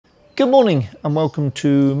Good morning and welcome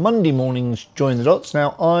to Monday morning's Join the Dots.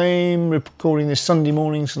 Now I'm recording this Sunday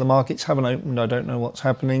morning, so the markets haven't opened. I don't know what's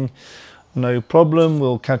happening. No problem,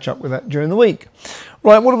 we'll catch up with that during the week.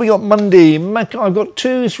 Right, what have we got Monday? I've got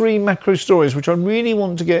 2-3 macro stories which I really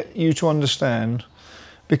want to get you to understand,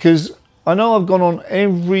 because I know I've gone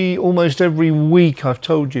on almost every week. I've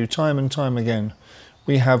told you time and time again,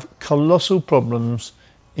 we have colossal problems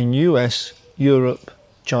in US, Europe,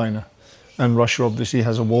 China. And Russia obviously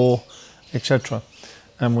has a war, etc.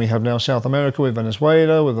 And we have now South America with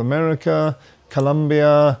Venezuela, with America,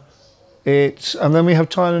 Colombia, and then we have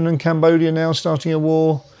Thailand and Cambodia now starting a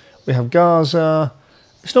war. We have Gaza.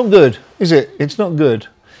 It's not good, is it? It's not good.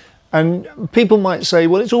 And people might say,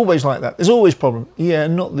 well, it's always like that. There's always problems. Yeah,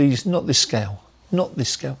 not this scale, not this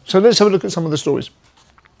scale. So let's have a look at some of the stories.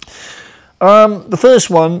 The first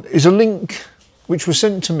one is a link which was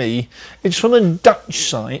sent to me. It's from a Dutch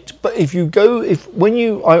site, but if you go,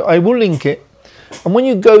 I will link it, and when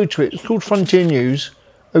you go to it, it's called Frontier News.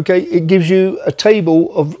 Okay, it gives you a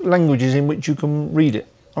table of languages in which you can read it.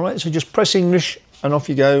 All right, so just press English and off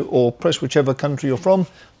you go, or press whichever country you're from.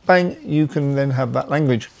 Bang, you can then have that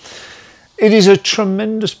language. It is a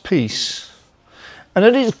tremendous piece, and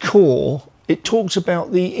at its core, it talks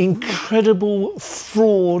about the incredible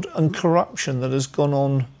fraud and corruption that has gone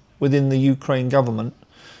on within the Ukraine government,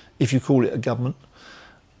 if you call it a government.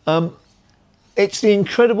 It's the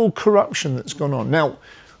incredible corruption that's gone on. Now,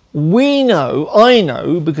 I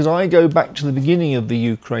know, because I go back to the beginning of the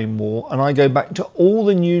Ukraine war, and I go back to all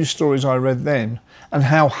the news stories I read then, and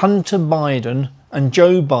how Hunter Biden and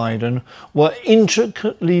Joe Biden were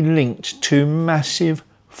intricately linked to massive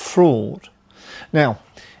fraud. Now,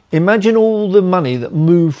 imagine all the money that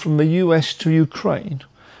moved from the US to Ukraine,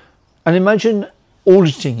 and imagine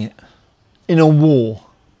auditing it in a war.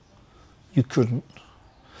 You couldn't.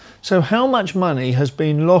 So how much money has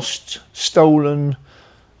been lost, stolen,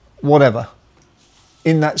 whatever,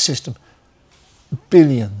 in that system?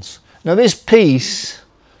 Billions. Now this piece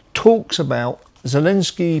talks about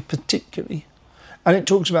Zelensky particularly, and it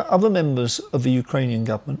talks about other members of the Ukrainian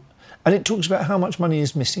government, and it talks about how much money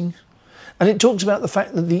is missing, and it talks about the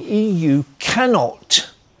fact that the EU cannot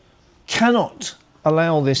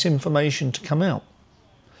allow this information to come out.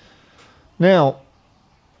 Now,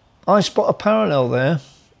 I spot a parallel there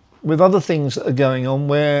with other things that are going on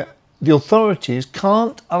where the authorities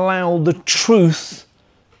can't allow the truth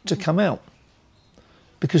to come out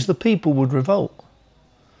because the people would revolt.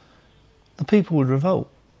 The people would revolt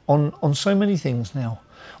on so many things now,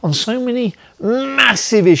 on so many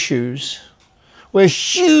massive issues where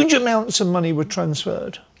huge amounts of money were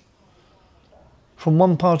transferred from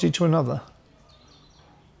one party to another.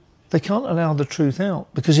 They can't allow the truth out,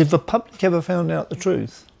 because if the public ever found out the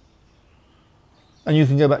truth, and you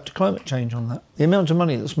can go back to climate change on that, the amount of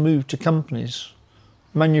money that's moved to companies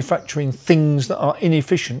manufacturing things that are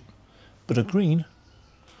inefficient but are green,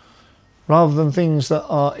 rather than things that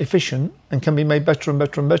are efficient and can be made better and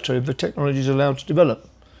better and better if the technology is allowed to develop.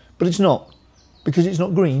 But it's not, because it's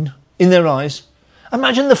not green in their eyes.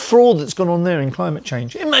 Imagine the fraud that's gone on there in climate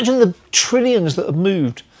change. Imagine the trillions that have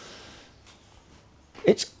moved.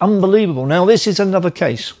 It's unbelievable. Now this is another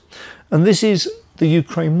case, and this is the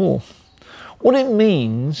Ukraine war. What it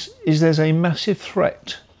means is there's a massive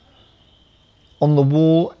threat on the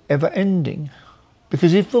war ever ending,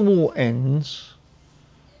 because if the war ends,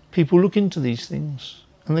 people look into these things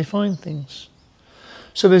and they find things.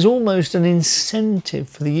 So there's almost an incentive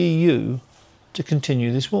for the EU to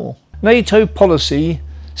continue this war. NATO policy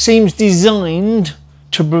seems designed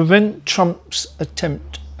to prevent Trump's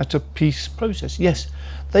attempt at a peace process. Yes,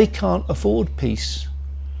 they can't afford peace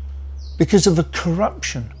because of the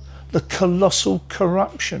corruption, the colossal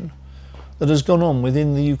corruption that has gone on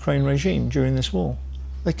within the Ukraine regime during this war.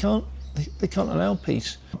 They can't allow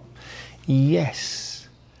peace. Yes,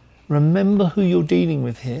 remember who you're dealing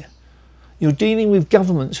with here. You're dealing with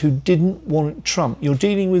governments who didn't want Trump. You're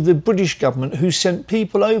dealing with the British government who sent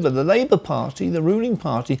people over. The Labour Party, the ruling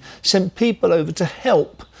party, sent people over to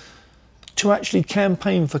help to actually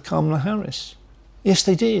campaign for Kamala Harris. Yes,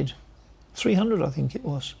 they did. 300, I think it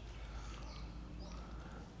was.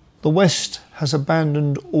 The West has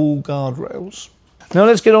abandoned all guardrails. Now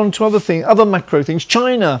let's get on to other macro things.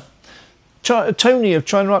 China. Tony of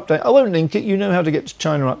China Update. I won't link it. You know how to get to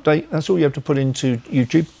China Update. That's all you have to put into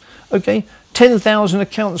YouTube. Okay. 10,000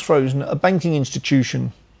 accounts frozen at a banking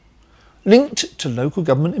institution linked to local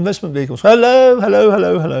government investment vehicles. Hello, hello,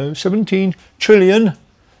 hello, hello. 17 trillion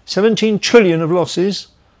of losses,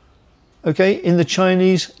 okay, in the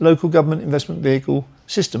Chinese local government investment vehicle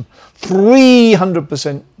system.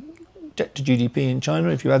 300% debt to GDP in China,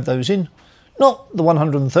 if you add those in. Not the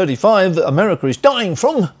 135 that America is dying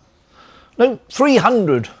from. No,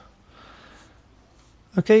 300.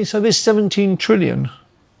 Okay, so there's 17 trillion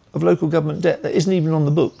of local government debt that isn't even on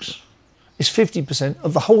the books. It's 50%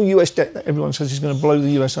 of the whole US debt that everyone says is going to blow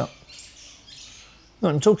the US up. Not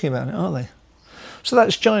even talking about it, are they? So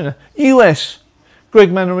that's China. US, Greg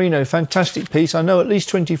Manarino, fantastic piece. I know at least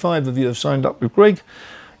 25 of you have signed up with Greg.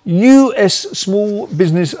 US small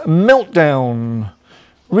business meltdown.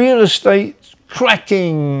 Real estate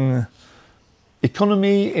cracking.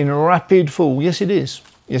 Economy in rapid fall. Yes, it is.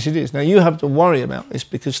 Yes, it is. Now, you have to worry about this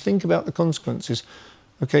because think about the consequences.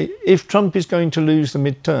 Okay, if Trump is going to lose the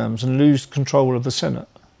midterms and lose control of the Senate,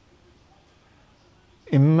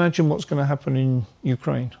 imagine what's going to happen in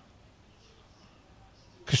Ukraine.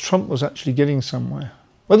 Because Trump was actually getting somewhere.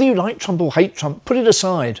 Whether you like Trump or hate Trump, put it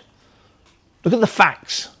aside. Look at the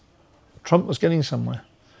facts. Trump was getting somewhere.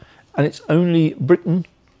 And it's only Britain,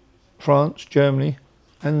 France, Germany,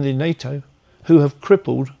 and the NATO who have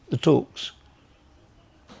crippled the talks.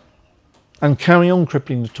 And carry on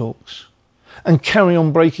crippling the talks. And carry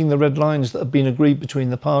on breaking the red lines that have been agreed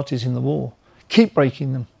between the parties in the war. Keep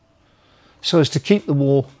breaking them. So as to keep the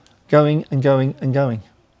war going and going and going.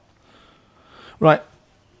 Right,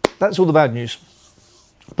 that's all the bad news.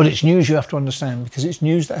 But it's news you have to understand because it's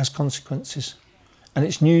news that has consequences. And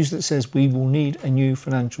it's news that says we will need a new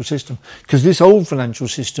financial system. Because this old financial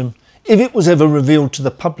system, if it was ever revealed to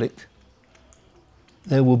the public,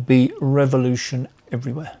 there will be revolution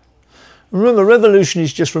everywhere. Remember, revolution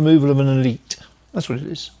is just removal of an elite. That's what it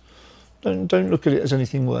is. Don't look at it as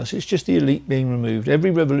anything worse. It's just the elite being removed.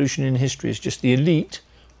 Every revolution in history is just the elite,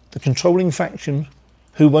 the controlling faction,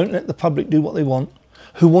 who won't let the public do what they want,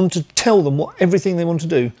 who want to tell them everything they want to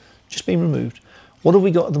do, just being removed. What have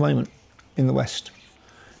we got at the moment in the West?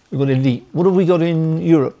 We've got elite. What have we got in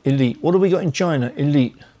Europe? Elite. What have we got in China?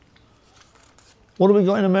 Elite. What have we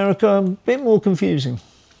got in America? A bit more confusing.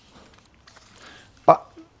 But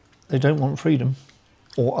they don't want freedom,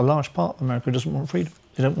 or a large part of America doesn't want freedom.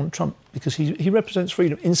 They don't want Trump because he represents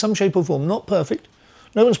freedom in some shape or form. Not perfect.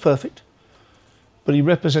 No one's perfect. But he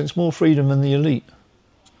represents more freedom than the elite.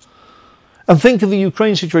 And think of the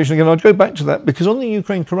Ukraine situation again. I'd go back to that because on the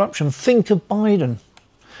Ukraine corruption, think of Biden.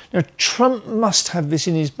 Now, Trump must have this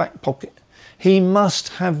in his back pocket. He must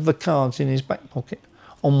have the cards in his back pocket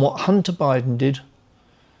on what Hunter Biden did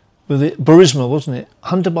with it. Burisma, wasn't it?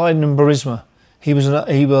 Hunter Biden and Burisma. He was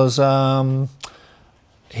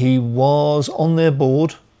on their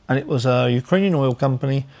board, and it was a Ukrainian oil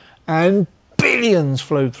company, and billions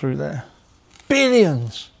flowed through there.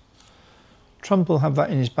 Billions. Trump will have that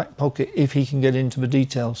in his back pocket if he can get into the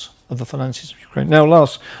details of the finances of Ukraine. Now,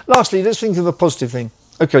 lastly, let's think of a positive thing.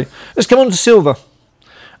 Okay, let's come on to silver.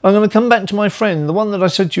 I'm going to come back to my friend, the one that I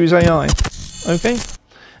said to you is AI. Okay?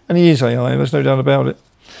 And he is AI, there's no doubt about it.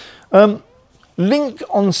 Link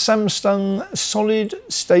on Samsung solid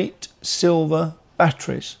state silver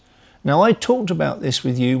batteries. Now, I talked about this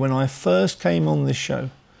with you when I first came on this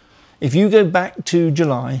show. If you go back to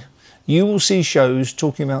July, you will see shows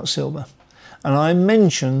talking about silver. And I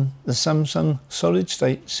mentioned the Samsung solid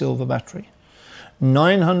state silver battery.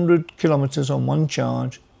 900 kilometers on one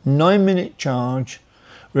charge, 9-minute charge,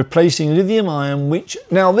 replacing lithium ion, which,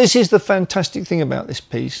 now this is the fantastic thing about this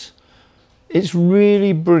piece. It's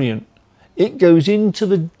really brilliant. It goes into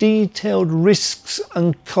the detailed risks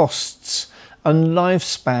and costs and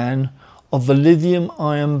lifespan of the lithium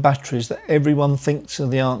ion batteries that everyone thinks are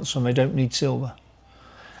the answer and they don't need silver.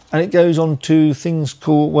 And it goes on to things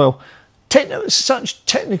called, well, such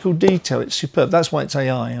technical detail, it's superb. That's why it's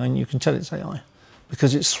AI, and you can tell it's AI.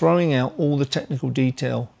 Because it's throwing out all the technical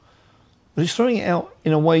detail, but it's throwing it out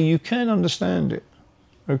in a way you can understand it,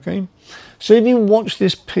 okay? So if you watch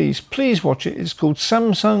this piece, please watch it. It's called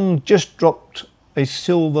Samsung Just Dropped a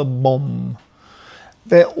Silver Bomb.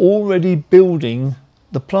 They're already building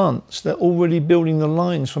the plants. They're already building the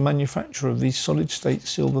lines for manufacture of these solid-state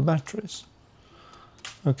silver batteries,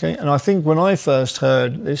 okay? And I think when I first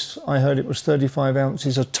heard this, I heard it was 35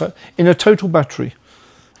 ounces in a total battery.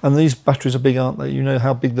 And these batteries are big, aren't they? You know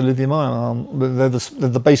how big the lithium ion are. They're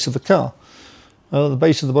the base of the car, the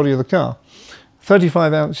base of the body of the car.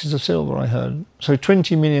 35 ounces of silver, I heard. So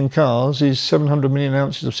 20 million cars is 700 million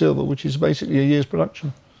ounces of silver, which is basically a year's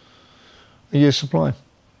production, a year's supply.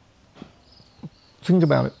 Think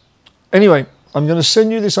about it. Anyway, I'm going to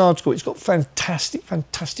send you this article. It's got fantastic,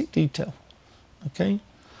 fantastic detail. Okay?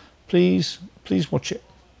 Please watch it.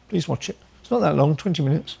 Please watch it. It's not that long, 20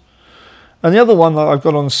 minutes. And the other one that I've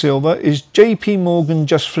got on silver is JP Morgan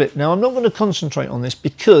just flipped. Now, I'm not going to concentrate on this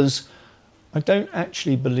because I don't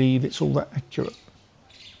actually believe it's all that accurate.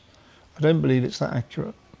 I don't believe it's that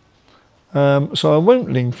accurate. So I won't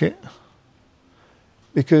link it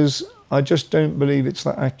because I just don't believe it's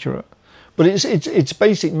that accurate. But its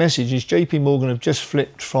basic message is JP Morgan have just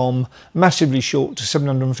flipped from massively short to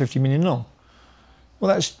 750 million long.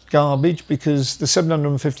 Well, that's garbage because the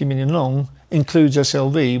 750 million long includes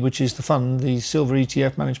SLV, which is the fund, the silver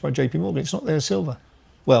ETF managed by JP Morgan. It's not their silver.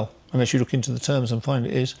 Well, unless you look into the terms and find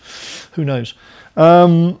it is. Who knows?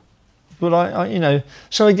 But I you know,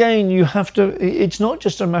 so again, you have to, it's not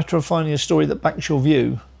just a matter of finding a story that backs your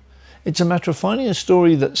view. It's a matter of finding a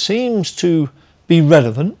story that seems to be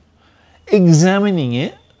relevant, examining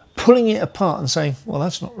it, pulling it apart and saying, well,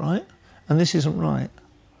 that's not right. And this isn't right.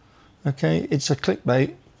 Okay, it's a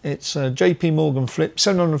clickbait. It's a JP Morgan flip,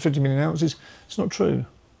 750 million ounces. It's not true.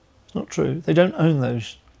 It's not true. They don't own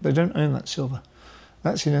those. They don't own that silver.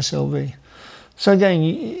 That's in SLV. So again,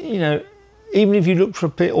 you know, even if you look for a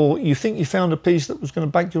piece or you think you found a piece that was going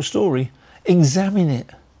to back your story, examine it.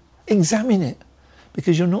 Examine it.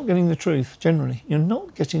 Because you're not getting the truth, generally. You're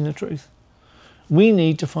not getting the truth. We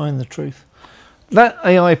need to find the truth. That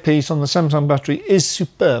AI piece on the Samsung battery is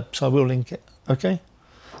superb, so I will link it. Okay?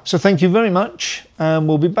 So thank you very much, and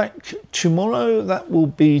we'll be back tomorrow. That will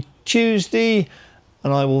be Tuesday,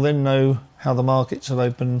 and I will then know how the markets have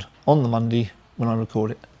opened on the Monday when I record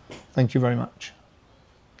it. Thank you very much.